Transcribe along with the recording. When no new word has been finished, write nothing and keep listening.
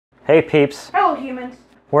Hey peeps. Hello humans.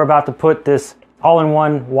 We're about to put this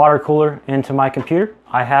all-in-one water cooler into my computer.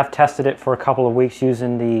 I have tested it for a couple of weeks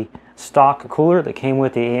using the stock cooler that came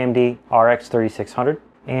with the AMD RX 3600.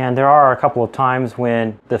 And there are a couple of times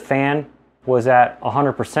when the fan was at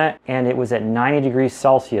 100% and it was at 90 degrees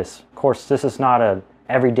Celsius. Of course, this is not a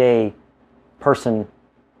everyday person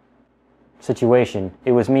situation.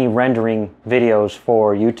 It was me rendering videos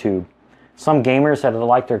for YouTube. Some gamers that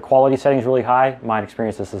like their quality settings really high might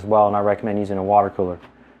experience this as well, and I recommend using a water cooler.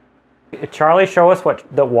 Charlie, show us what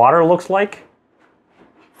the water looks like.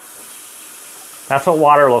 That's what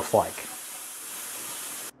water looks like.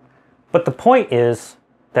 But the point is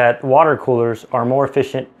that water coolers are more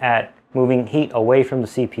efficient at moving heat away from the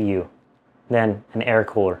CPU than an air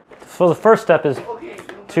cooler. So the first step is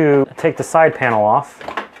to take the side panel off.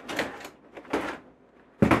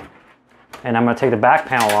 And I'm going to take the back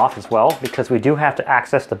panel off as well, because we do have to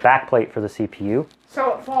access the back plate for the CPU.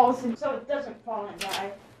 So it falls and so it doesn't fall and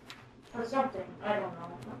die. Or something, I don't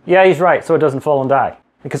know. Yeah, he's right, so it doesn't fall and die.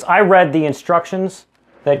 Because I read the instructions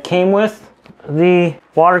that came with the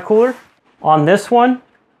water cooler. On this one,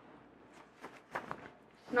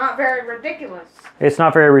 not very ridiculous. It's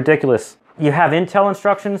not very ridiculous. You have Intel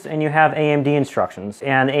instructions and you have AMD instructions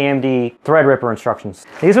and AMD Threadripper instructions.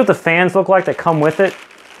 These are what the fans look like that come with it.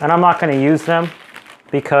 And I'm not going to use them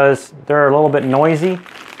because they're a little bit noisy.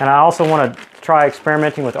 And I also want to try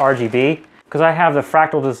experimenting with RGB because I have the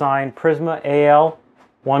Fractal Design Prisma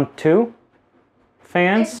AL12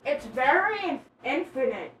 fans. It's very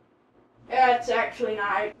infinite. It's actually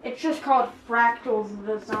not. It's just called Fractal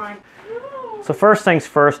Design. So first things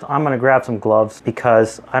first, I'm going to grab some gloves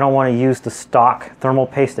because I don't want to use the stock thermal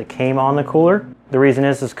paste that came on the cooler. The reason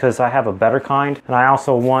is because I have a better kind, and I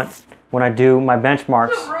also want, when I do my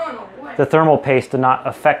benchmarks, the thermal paste to not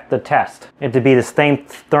affect the test. It to be the same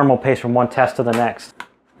thermal paste from one test to the next.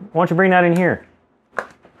 Why don't you bring that in here?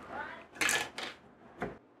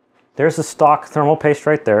 There's the stock thermal paste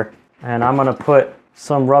right there. And I'm gonna put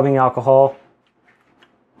some rubbing alcohol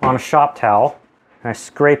on a shop towel. And I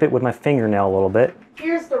scrape it with my fingernail a little bit.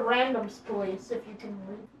 Here's the randoms police, if you can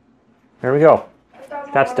read. There we go.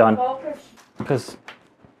 That's done. Because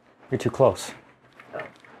you're too close.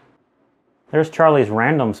 There's Charlie's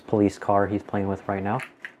randoms police car he's playing with right now.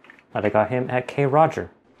 I got him at K.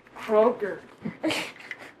 Roger. Kroger.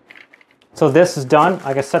 So this is done.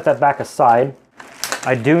 I can set that back aside.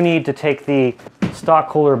 I do need to take the stock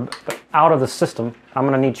cooler out of the system. I'm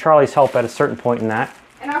going to need Charlie's help at a certain point in that.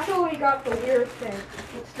 And also we got the weird thing,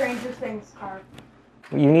 the Stranger Things card.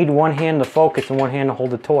 You need one hand to focus and one hand to hold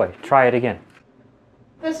the toy. Try it again.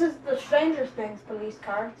 This is the Stranger Things police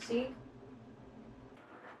card, see?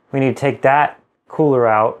 We need to take that cooler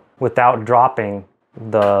out without dropping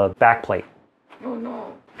the back plate. Oh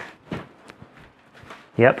no.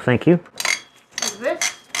 Yep, thank you. Is this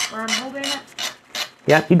where I'm holding it?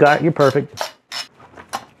 Yep, you got it. You're perfect.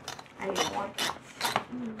 I need one.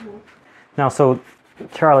 Now, so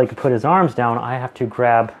Charlie could put his arms down, I have to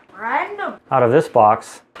grab Random. out of this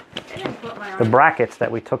box I didn't put my the arm. brackets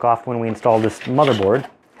that we took off when we installed this motherboard.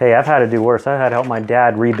 Hey, I've had to do worse. I've had to help my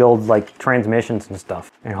dad rebuild like transmissions and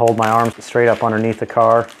stuff and hold my arms straight up underneath the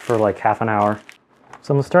car for like half an hour.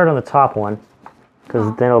 So I'm gonna start on the top one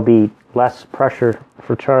because then it'll be less pressure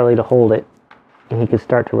for Charlie to hold it and he can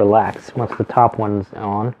start to relax once the top one's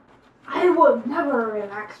on. I will never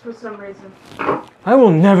relax for some reason. I will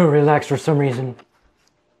never relax for some reason.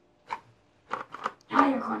 Now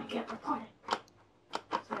you're going to get the point.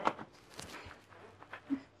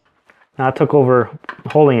 Now I took over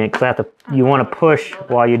holding it because I have to. You want to push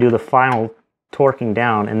while you do the final torquing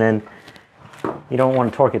down, and then you don't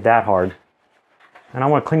want to torque it that hard. And I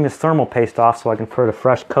want to clean this thermal paste off so I can put a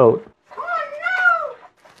fresh coat. Oh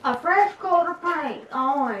no! A fresh coat of paint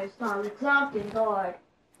always comes with something good.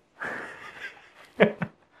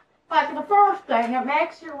 Like the first thing, it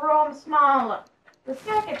makes your room smell. The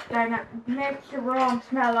second thing, it makes your room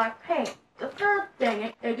smell like paint. The third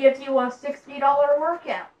thing, it gives you a $60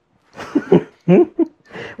 workout.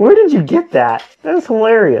 Where did you get that? That's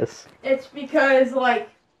hilarious. It's because, like,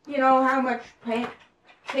 you know how much paint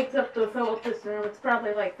takes up to fill up this room? It's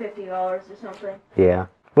probably like $50 or something. Yeah.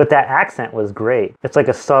 But that accent was great. It's like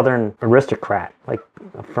a southern aristocrat, like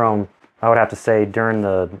from, I would have to say, during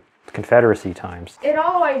the Confederacy times. It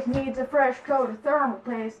always needs a fresh coat of thermal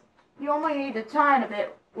paste. You only need a tiny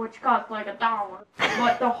bit, which costs like $1.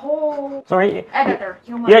 But the whole editor,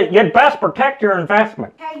 You'd best protect your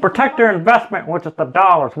investment. Protect your investment, which is the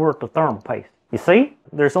dollar's worth of thermal paste. You see?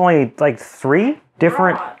 There's only like 3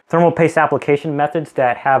 different thermal paste application methods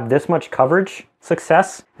that have this much coverage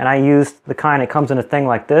success. And I used the kind that comes in a thing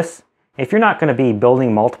like this. If you're not going to be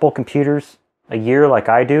building multiple computers a year like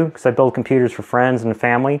I do, because I build computers for friends and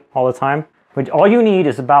family all the time, but all you need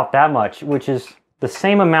is about that much, which is the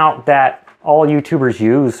same amount that all YouTubers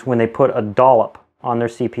use when they put a dollop on their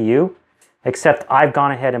CPU, except I've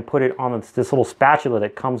gone ahead and put it on this little spatula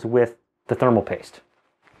that comes with the thermal paste.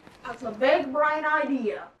 That's a big brain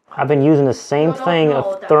idea. I've been using the same thing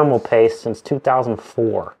of thermal paste since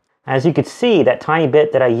 2004. As you could see, that tiny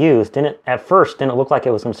bit that I used at first didn't look like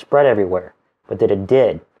it was going to spread everywhere, but that it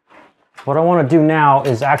did. What I want to do now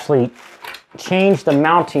is actually change the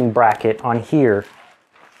mounting bracket on here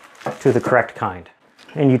to the correct kind.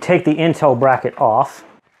 And you take the Intel bracket off.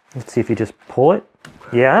 Let's see if you just pull it.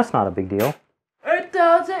 Yeah, that's not a big deal. It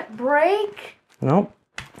doesn't break? Nope.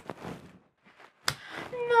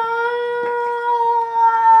 No.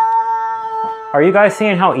 Are you guys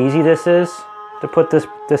seeing how easy this is to put this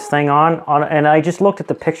thing on? And I just looked at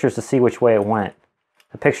the pictures to see which way it went.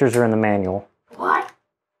 The pictures are in the manual. What?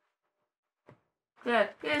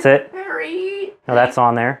 That's it. Very... Now that's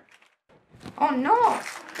on there. Oh no.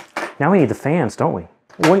 Now we need the fans, don't we?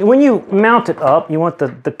 When you mount it up, you want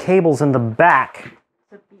the cables in the back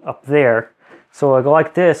up there. So I go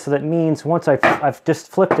like this, so that means once I've just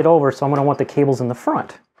flipped it over, so I'm going to want the cables in the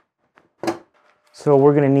front. So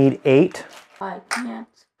we're going to need 8. I can't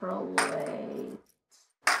relate.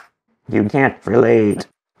 You can't relate.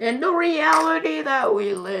 In the reality that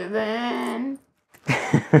we live in.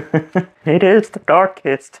 It is the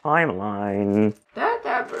darkest timeline. That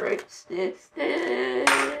ever existed.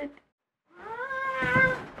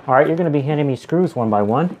 Alright, you're going to be handing me screws one by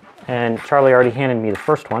one. And Charlie already handed me the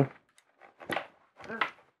first one. Put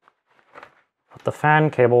the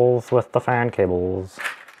fan cables with the fan cables.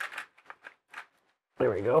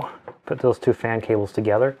 There we go. Put those 2 fan cables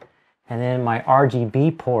together. And then my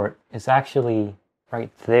RGB port is actually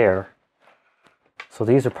right there. So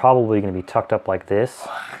these are probably going to be tucked up like this.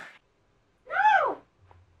 No!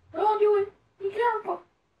 Don't do it. Be careful.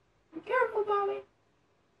 Be careful, Bobby.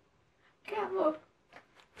 Can't look.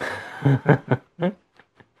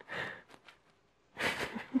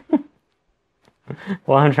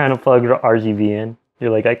 Well, I'm trying to plug RGB in.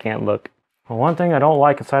 You're like, I can't look. Well, one thing I don't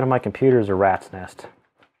like inside of my computer is a rat's nest.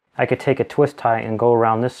 I could take a twist tie and go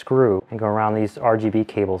around this screw and go around these RGB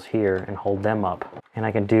cables here and hold them up. And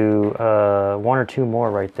I can do 1 or 2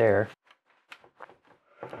 more right there.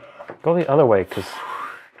 Go the other way, because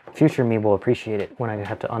future me will appreciate it when I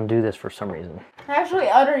have to undo this for some reason. Actually,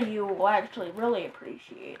 other you will actually really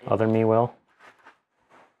appreciate it. Other me will.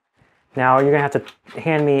 Now you're going to have to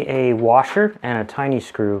hand me a washer and a tiny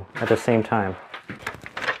screw at the same time.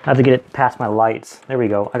 I have to get it past my lights. There we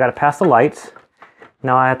go. I got to pass the lights.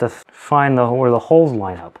 Now I have to find where the holes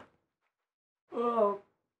line up. Oh,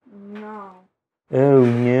 no. Oh,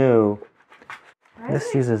 no.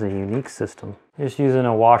 This uses a unique system. Just using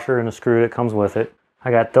a washer and a screw that comes with it.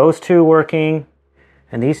 I got those 2 working,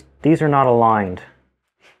 and these are not aligned.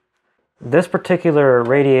 This particular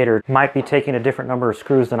radiator might be taking a different number of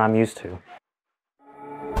screws than I'm used to.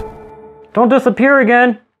 Don't disappear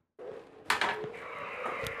again!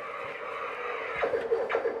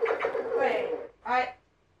 Wait,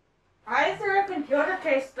 why is there a computer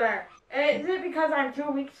case there? Is it because I'm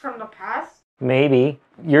 2 weeks from the past? Maybe.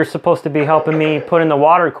 You're supposed to be helping me put in the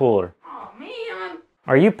water cooler. Oh, man.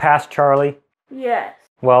 Are you past Charlie? Yes.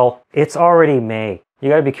 Well, it's already May. You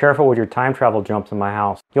gotta be careful with your time travel jumps in my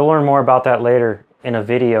house. You'll learn more about that later in a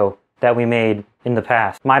video that we made in the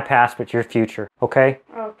past. My past, but your future, okay?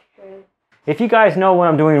 Okay. If you guys know what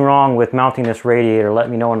I'm doing wrong with mounting this radiator, let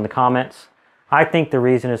me know in the comments. I think the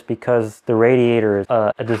reason is because the radiator is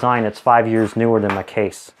a design that's 5 years newer than my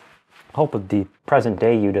case. I hope the present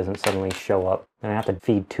day you doesn't suddenly show up and I have to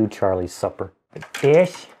feed 2 Charlie's supper. The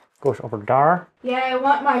fish goes over there. Yeah, I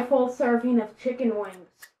want my full serving of chicken wings.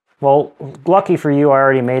 Well, lucky for you, I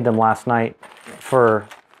already made them last night for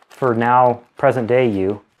now present day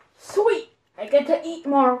you. Sweet! I get to eat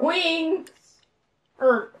more wings!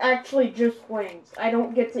 Or actually just wings. I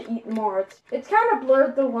don't get to eat more. It's kind of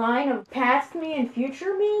blurred the line of past me and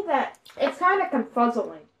future me that it's kind of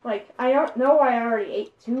confuzzling. Like, I don't know I already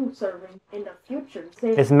ate 2 servings in the future.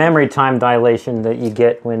 It's memory time dilation that you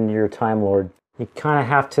get when you're a Time Lord. You kind of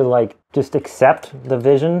have to, like, just accept the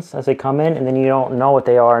visions as they come in, and then you don't know what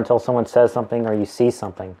they are until someone says something or you see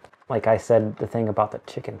something. Like I said, the thing about the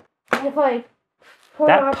chicken. If I put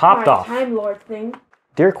that up popped my off. Time Lord thing.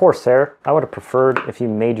 Dear Corsair, I would have preferred if you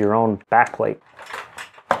made your own backplate.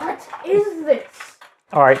 What is this?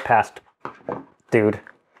 Alright, past. Dude,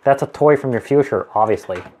 that's a toy from your future,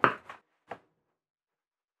 obviously.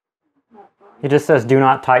 It just says do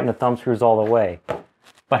not tighten the thumb screws all the way.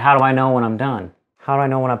 But how do I know when I'm done? How do I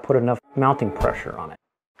know when I put enough mounting pressure on it.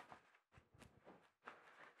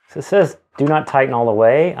 So it says do not tighten all the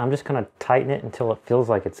way. I'm just going to tighten it until it feels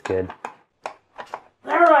like it's good.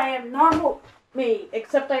 There I am, normal me,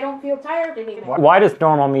 except I don't feel tired anymore. Why does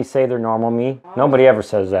normal me say they're normal me? Oh. Nobody ever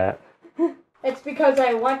says that. It's because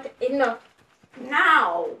I went in the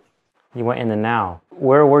now. You went in the now.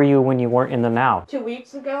 Where were you when you weren't in the now? 2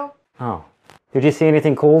 weeks ago. Oh. Did you see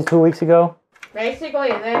anything cool 2 weeks ago? Basically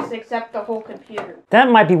this, except the whole computer. That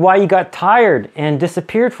might be why you got tired and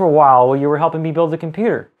disappeared for a while you were helping me build the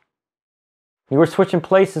computer. You were switching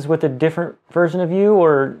places with a different version of you,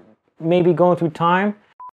 or maybe going through time.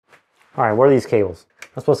 All right, what are these cables?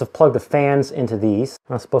 I'm supposed to plug the fans into these.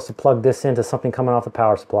 I'm supposed to plug this into something coming off the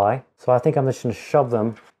power supply. So I think I'm just gonna shove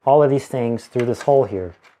them, all of these things, through this hole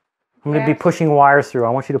here. I'm gonna be pushing wires through. I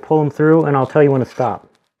want you to pull them through and I'll tell you when to stop.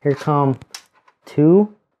 Here come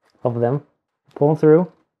 2 of them. Pull them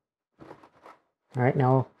through. All right,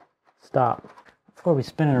 now stop. Before we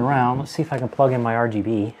spin it around, let's see if I can plug in my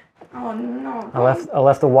RGB. Oh no. I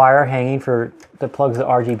left the wire hanging that plugs the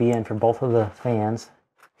RGB in for both of the fans.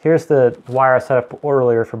 Here's the wire I set up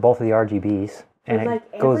earlier for both of the RGBs, and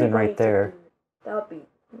it goes in right there. That wouldn't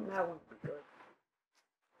be good.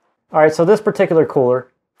 All right, so this particular cooler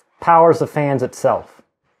powers the fans itself,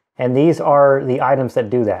 and these are the items that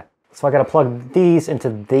do that. So I got to plug these into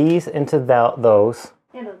those.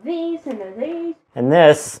 Into these, into these. And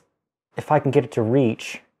this, if I can get it to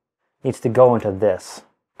reach, needs to go into this,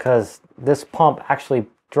 because this pump actually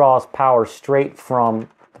draws power straight from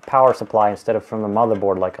the power supply instead of from the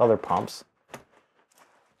motherboard like other pumps.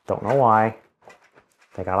 Don't know why.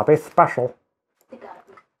 They gotta be special. They gotta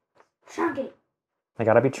be chunky. They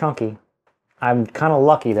gotta be chunky. I'm kind of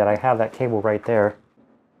lucky that I have that cable right there.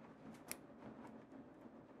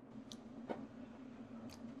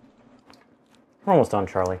 We're almost done,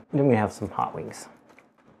 Charlie. Then we have some hot wings.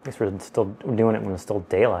 I guess we're still doing it when it's still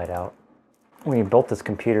daylight out. When we built this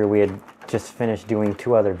computer, we had just finished doing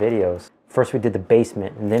 2 other videos. First we did the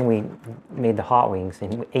basement, and then we made the hot wings,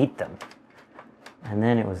 and we ate them. And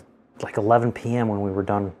then it was like 11 p.m. when we were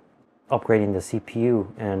done upgrading the CPU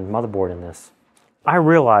and motherboard in this. I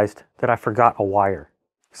realized that I forgot a wire.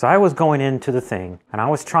 So I was going into the thing, and I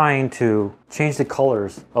was trying to change the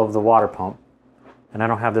colors of the water pump, and I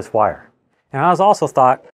don't have this wire. And I also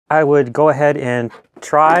thought I would go ahead and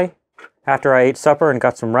try after I ate supper and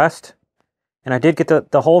got some rest. And I did get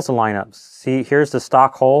the holes to line up. See, here's the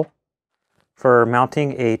stock hole for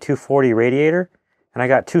mounting a 240 radiator. And I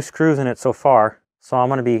got 2 screws in it so far. So I'm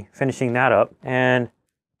going to be finishing that up. And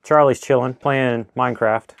Charlie's chilling, playing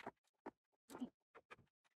Minecraft.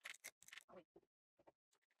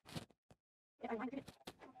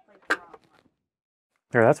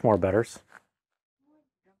 There, that's more betters.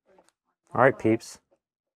 All right, peeps.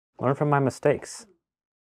 Learn from my mistakes.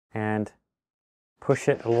 And push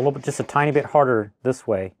it a little bit, just a tiny bit harder this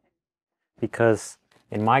way, because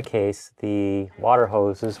in my case, the water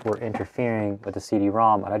hoses were interfering with the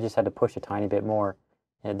CD-ROM, and I just had to push a tiny bit more.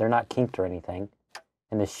 And they're not kinked or anything,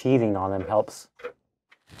 and the sheathing on them helps.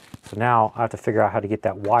 So now I have to figure out how to get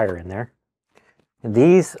that wire in there. And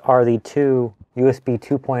these are the 2 USB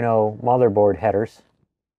 2.0 motherboard headers,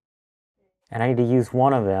 and I need to use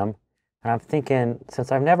one of them. And I'm thinking,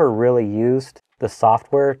 since I've never really used the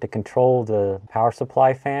software to control the power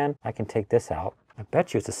supply fan, I can take this out. I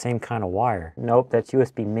bet you it's the same kind of wire. Nope, that's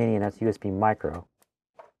USB mini and that's USB micro.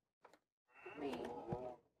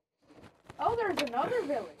 Oh, there's another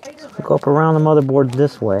village. So go up around the motherboard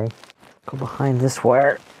this way. Go behind this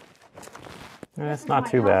wire. That's not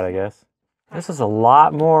too bad, I guess. This is a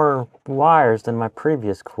lot more wires than my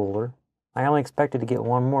previous cooler. I only expected to get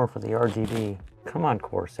 1 more for the RGB. Come on,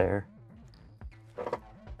 Corsair.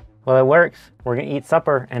 Well, it works. We're gonna eat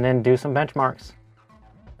supper and then do some benchmarks.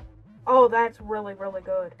 Oh, that's really, really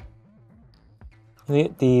good.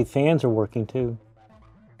 The fans are working too.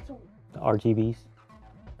 The RGBs.